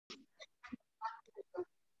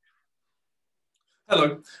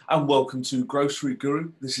Hello and welcome to Grocery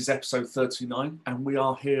Guru. This is episode 39 and we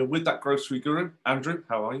are here with that Grocery Guru. Andrew,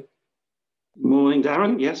 how are you? Morning,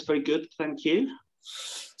 Darren. Yes, very good. Thank you.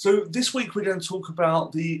 So this week we're going to talk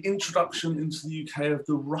about the introduction into the UK of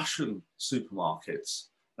the Russian supermarkets.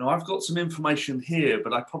 Now I've got some information here,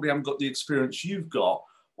 but I probably haven't got the experience you've got.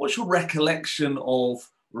 What's your recollection of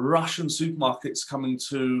Russian supermarkets coming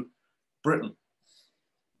to Britain?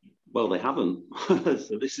 Well, they haven't.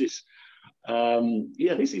 So this is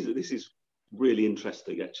this is really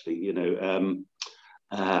interesting, actually.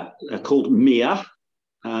 They're called Mia,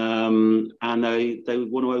 and they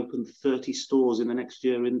want to open 30 stores in the next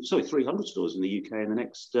year. 300 stores in the UK in the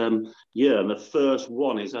next year, and the first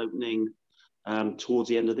one is opening towards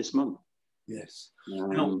the end of this month. Yes.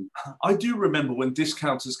 Now, I do remember when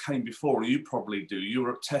discounters came before, you probably do. You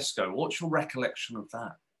were at Tesco. What's your recollection of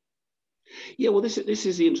that? Yeah, well, this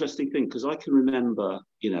is the interesting thing, because I can remember,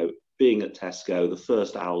 being at Tesco, the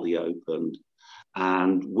first Aldi opened,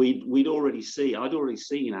 and I'd already seen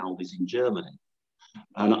Aldis in Germany,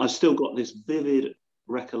 and I still got this vivid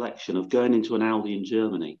recollection of going into an Aldi in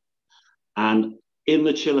Germany, and in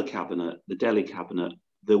the chiller cabinet, the deli cabinet,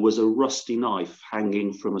 there was a rusty knife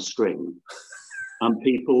hanging from a string, and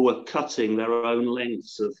people were cutting their own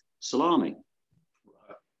lengths of salami.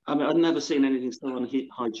 I mean, I'd never seen anything so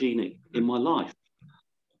unhygienic in my life.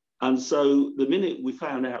 And so the minute we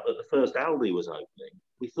found out that the first Aldi was opening,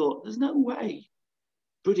 we thought, there's no way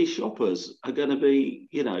British shoppers are going to be,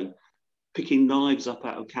 picking knives up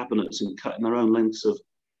out of cabinets and cutting their own lengths of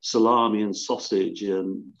salami and sausage,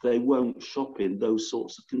 and they won't shop in those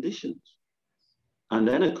sorts of conditions. And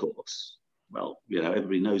then, of course,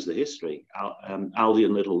 everybody knows the history. Aldi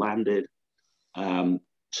and Lidl landed,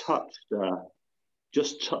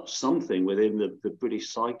 just touched something within the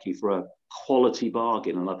British psyche for a quality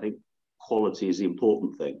bargain. And I think quality is the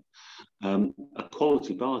important thing. A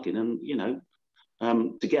quality bargain.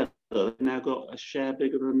 And, together, they've now got a share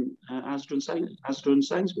bigger than Asda and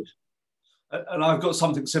Sainsbury's. And I've got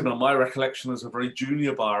something similar. My recollection as a very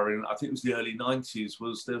junior buyer in, I think it was the early 90s,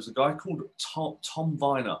 there was a guy called Tom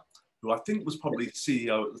Viner, who I think was probably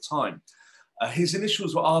CEO at the time. His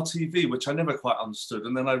initials were RTV, which I never quite understood.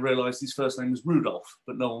 And then I realized his first name was Rudolph,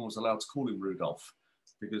 but no one was allowed to call him Rudolph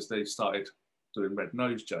because they started doing red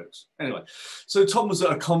nose jokes. Anyway, so Tom was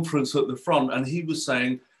at a conference at the front and he was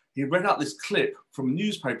saying, he read out this clip from a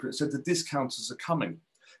newspaper. It said the discounters are coming.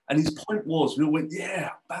 And his point was, we all went, yeah,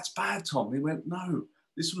 that's bad, Tom. He went, no,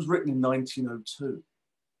 this was written in 1902.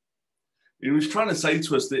 He was trying to say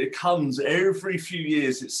to us that it comes every few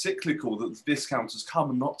years, it's cyclical, that the discounters come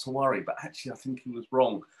and not to worry. But actually, I think he was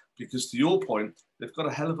wrong, because to your point, they've got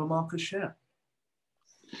a hell of a market share.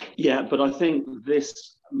 Yeah, but I think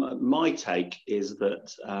my take is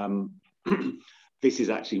that this is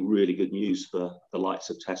actually really good news for the likes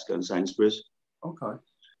of Tesco and Sainsbury's. Okay.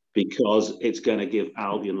 Because it's going to give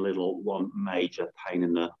Aldi and Lidl one major pain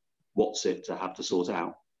in the what's it to have to sort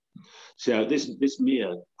out. So this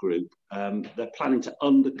Mia group, they're planning to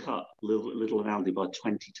undercut Lidl and Aldi by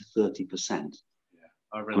 20 to 30%. Yeah,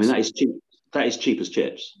 I mean, that is cheap. That is cheap as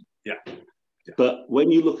chips. Yeah. But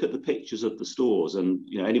when you look at the pictures of the stores, and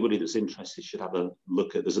anybody that's interested should have a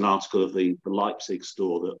look at. There's an article of the Leipzig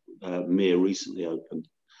store that Mia recently opened.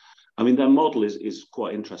 I mean, their model is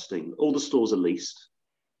quite interesting. All the stores are leased.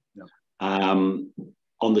 Yeah. On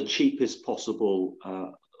the cheapest possible,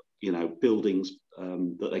 buildings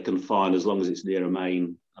that they can find, as long as it's near a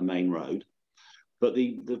main road. But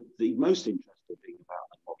the most interesting thing about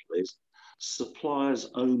the model is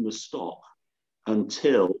suppliers own the stock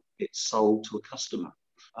until it's sold to a customer.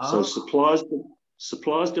 So suppliers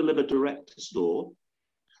deliver direct to store.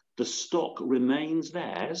 The stock remains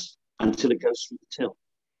theirs until it goes through the till.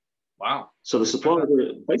 Wow! So the suppliers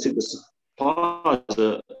are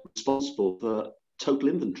responsible for total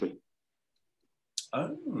inventory.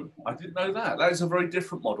 Oh, I didn't know that. That is a very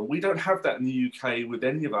different model. We don't have that in the UK with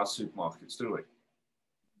any of our supermarkets, do we?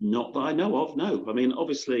 Not that I know of, no. I mean,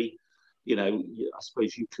 obviously, I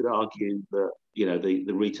suppose you could argue that,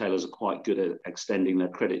 the retailers are quite good at extending their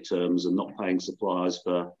credit terms and not paying suppliers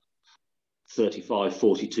for 35,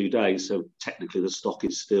 42 days. So technically the stock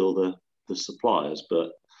is still the suppliers.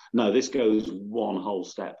 But no, this goes one whole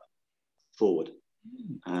step forward.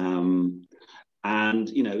 Most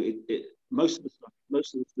of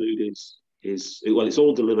the food is it's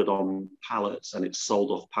all delivered on pallets and it's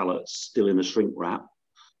sold off pallets still in a shrink wrap.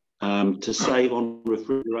 To save on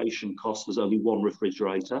refrigeration costs, there's only one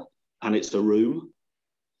refrigerator and it's a room.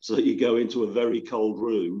 So you go into a very cold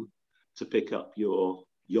room to pick up your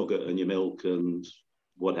yogurt and your milk and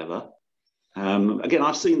whatever. Again,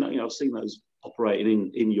 I've seen that. I've seen those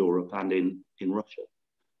operating in Europe and in Russia,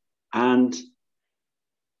 and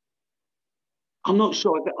I'm not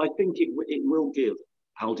sure. I think it will give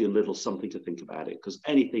Aldi and Lidl something to think about it, because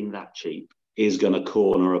anything that cheap is going to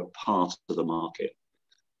corner a part of the market.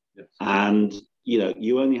 Yes. And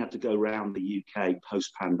you only have to go around the UK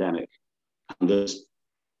post-pandemic, and there's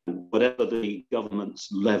whatever the government's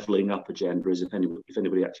levelling up agenda is, if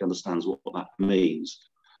anybody actually understands what that means,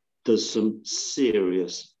 there's some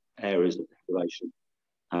serious areas of population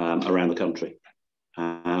around the country.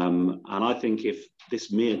 And I think if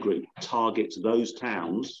this MEA group targets those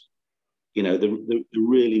towns, the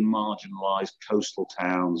really marginalised coastal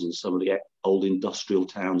towns and some of the old industrial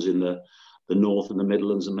towns in the north and the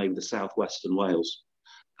Midlands and maybe the southwestern Wales,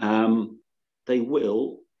 they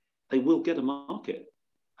will get a market.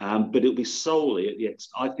 But it'll be solely at the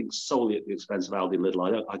expense of Aldi and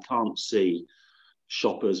Lidl. I can't see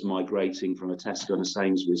shoppers migrating from a Tesco and a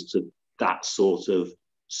Sainsbury's to that sort of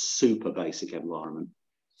super basic environment.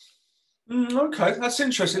 Okay, that's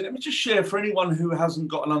interesting. Let me just share for anyone who hasn't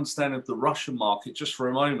got an understanding of the Russian market just for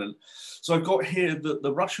a moment. So I've got here that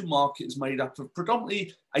the Russian market is made up of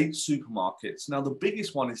predominantly 8 supermarkets. Now, the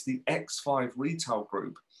biggest one is the X5 retail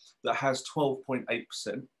group that has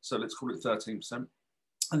 12.8%. So let's call it 13%.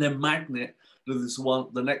 And then Magnet,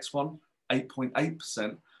 the next one,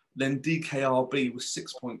 8.8%. Then DKRB was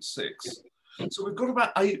 6.6%. So we've got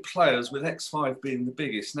about 8 players, with X5 being the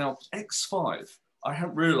biggest. Now, X5, I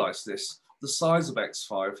hadn't realised this, the size of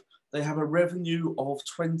X5, they have a revenue of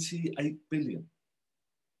 28 billion.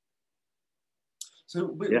 So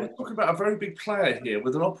we're talking about a very big player here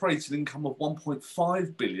with an operating income of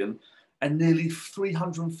 1.5 billion and nearly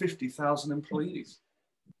 350,000 employees.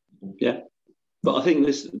 Yeah, but I think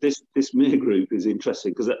this MEA group is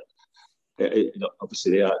interesting because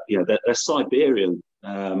obviously they are, they're Siberian,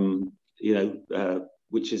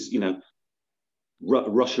 which is,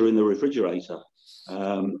 Russia in the refrigerator.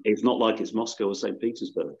 It's not like it's Moscow or St.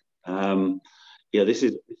 Petersburg. This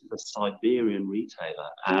is a Siberian retailer,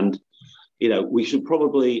 and we should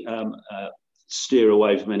probably steer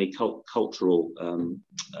away from any cultural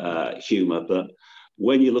humour. But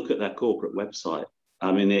when you look at their corporate website,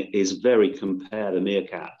 I mean, it is very compare the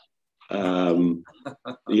meerkat.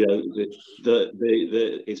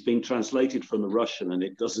 It's been translated from the Russian, and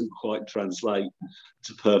it doesn't quite translate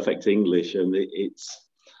to perfect English, and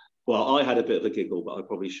well, I had a bit of a giggle, but I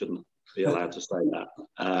probably shouldn't be allowed to say that.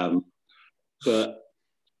 But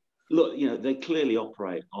look, they clearly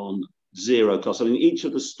operate on zero cost. I mean, each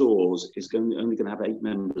of the stores is only going to have 8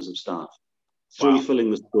 members of staff. 3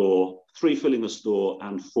 filling the store,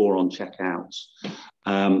 and 4 on checkouts.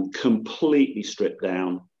 Completely stripped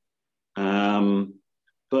down.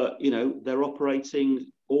 But they're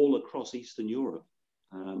operating all across Eastern Europe,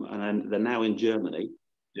 and they're now in Germany.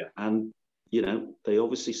 Yeah, and they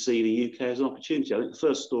obviously see the UK as an opportunity. I think the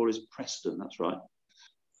first store is Preston. That's right.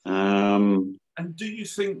 And do you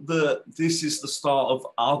think that this is the start of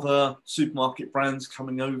other supermarket brands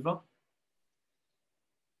coming over,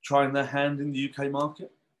 trying their hand in the UK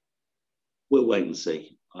market? We'll wait and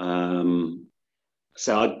see. I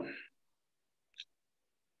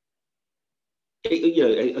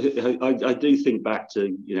do think back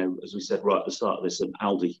to, as we said right at the start of this, an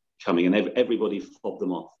Aldi coming, and everybody fobbed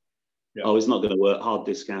them off. Yeah. Oh, it's not going to work. Hard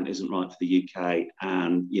discount isn't right for the UK.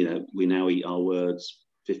 And, we now eat our words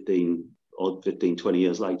 15, 20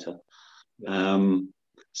 years later.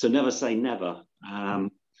 So never say never.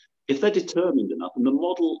 If they're determined enough, and the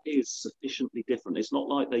model is sufficiently different, it's not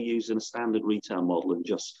like they're using a standard retail model and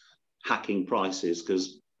just hacking prices,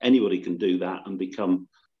 because anybody can do that and become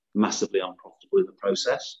massively unprofitable in the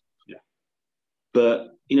process. Yeah.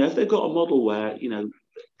 But, if they've got a model where,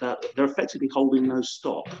 that they're effectively holding no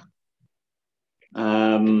stock,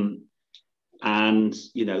 and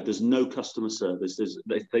there's no customer service.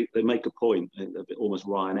 They make a point, a bit almost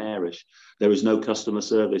Ryanairish. There is no customer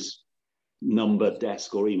service number,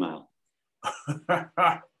 desk, or email.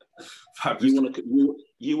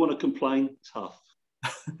 You want to complain? Tough.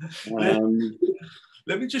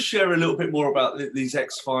 Let me just share a little bit more about these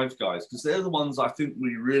X5 guys, because they're the ones I think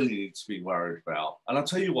we really need to be worried about. And I'll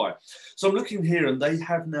tell you why. So I'm looking here, and they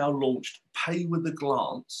have now launched Pay with a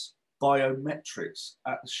Glance biometrics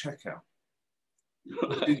at the checkout.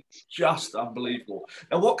 It's just unbelievable.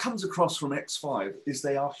 Now, what comes across from X5 is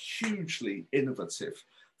they are hugely innovative.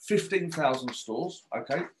 15,000 stores,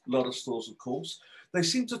 okay, a lot of stores, of course. They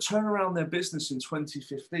seem to turn around their business in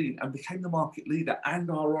 2015 and became the market leader, and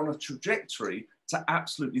are on a trajectory to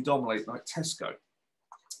absolutely dominate like Tesco.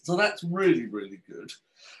 So that's really, really good.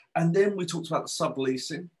 And then we talked about the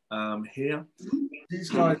subleasing. here. These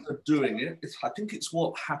guys are doing it. I think it's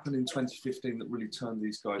what happened in 2015 that really turned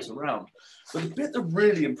these guys around. But the bit that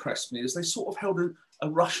really impressed me is they sort of held a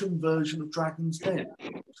Russian version of Dragon's Den.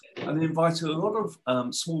 And they invited a lot of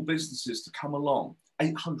small businesses to come along,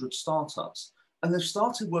 800 startups. And they've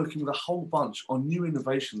started working with a whole bunch on new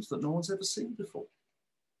innovations that no one's ever seen before.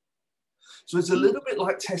 So it's a little bit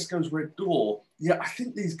like Tesco's Red Door. Yeah, I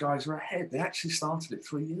think these guys are ahead. They actually started it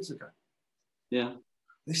 3 years ago. Yeah.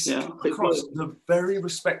 They come across a very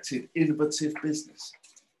respected, innovative business.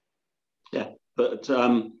 Yeah, but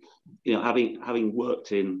you know, having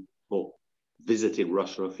worked in or visited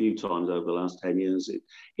Russia a few times over the last 10 years,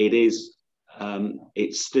 it's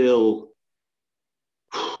still,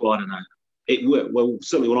 well, I don't know. Well,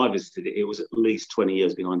 certainly when I visited it, it was at least 20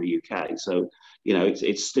 years behind the UK. So, you know,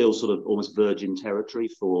 it's still sort of almost virgin territory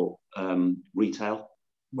for retail.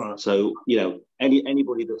 Right. So, you know,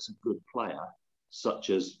 anybody that's a good player, such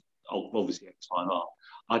as obviously X5R,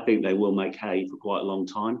 I think they will make hay for quite a long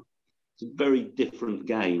time. It's a very different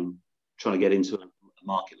game trying to get into a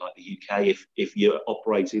market like the UK if you're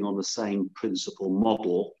operating on the same principal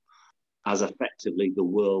model as effectively the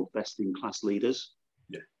world best-in-class leaders.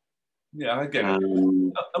 Yeah, I get it.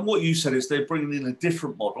 And what you said is they're bringing in a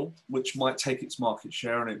different model, which might take its market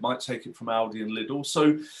share and it might take it from Aldi and Lidl.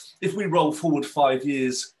 So if we roll forward 5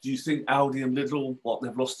 years, do you think Aldi and Lidl,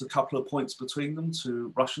 they've lost a couple of points between them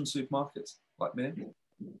to Russian supermarkets like me?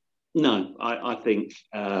 No, I think,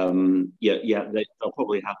 they'll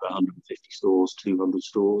probably have 150 stores, 200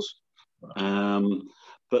 stores.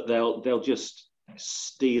 But they'll just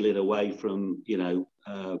steal it away from, you know,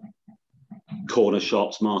 corner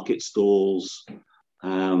shops, market stalls,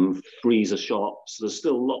 freezer shops. There's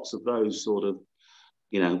still lots of those sort of,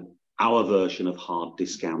 you know, our version of hard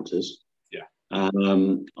discounters. Yeah.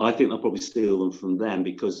 I think they'll probably steal them from them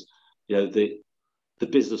because, you know, the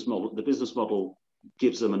business model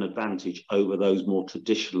gives them an advantage over those more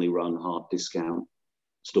traditionally run hard discount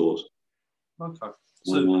stores. Okay.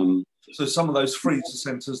 So some of those freezer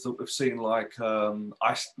centres that we've seen, like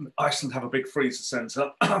Iceland have a big freezer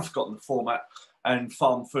centre, I've forgotten the format, and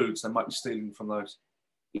Farm Foods, they might be stealing from those.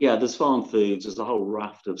 Yeah, there's Farm Foods, there's a whole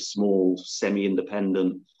raft of small,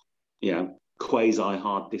 semi-independent, you know,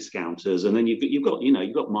 quasi-hard discounters. And then you've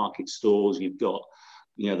got market stores, you've got,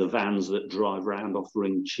 you know, the vans that drive around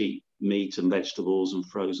offering cheap meat and vegetables and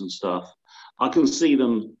frozen stuff. I can see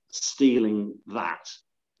them stealing that.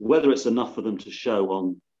 Whether it's enough for them to show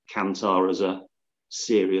on Kantar as a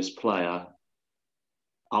serious player,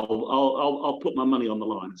 I'll put my money on the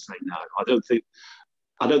line and say no. I don't think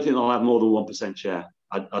they'll have more than 1% share.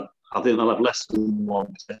 I think they'll have less than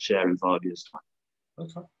 1% share in 5 years' time.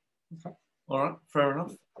 Okay. All right. Fair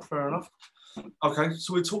enough. Okay,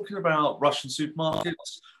 so we're talking about Russian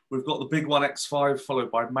supermarkets. We've got the big one, X5, followed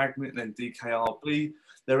by Magnet and then DKRB.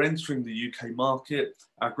 They're entering the UK market.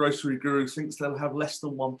 Our grocery guru thinks they'll have less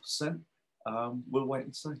than 1%. We'll wait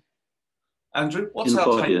and see. Andrew, what's our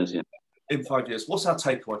takeaway? In 5 years, what's our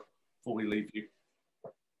takeaway before we leave you?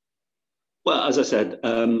 Well, as I said,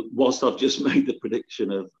 whilst I've just made the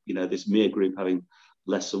prediction of, you know, this Mir Group having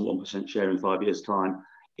less than 1% share in 5 years' time,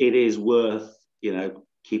 it is worth, you know,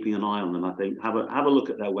 keeping an eye on them. I think have a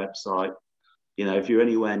look at their website. You know, if you're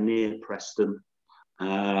anywhere near Preston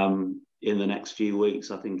in the next few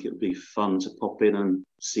weeks, I think it would be fun to pop in and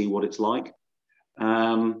see what it's like.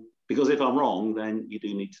 Because if I'm wrong, then you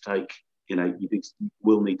do need to take, you know, you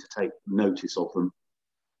will need to take notice of them.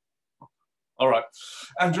 All right,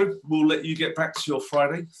 Andrew, we'll let you get back to your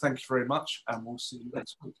Friday. Thank you very much, and we'll see you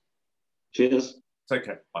next week. Cheers. Take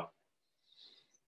care. Bye.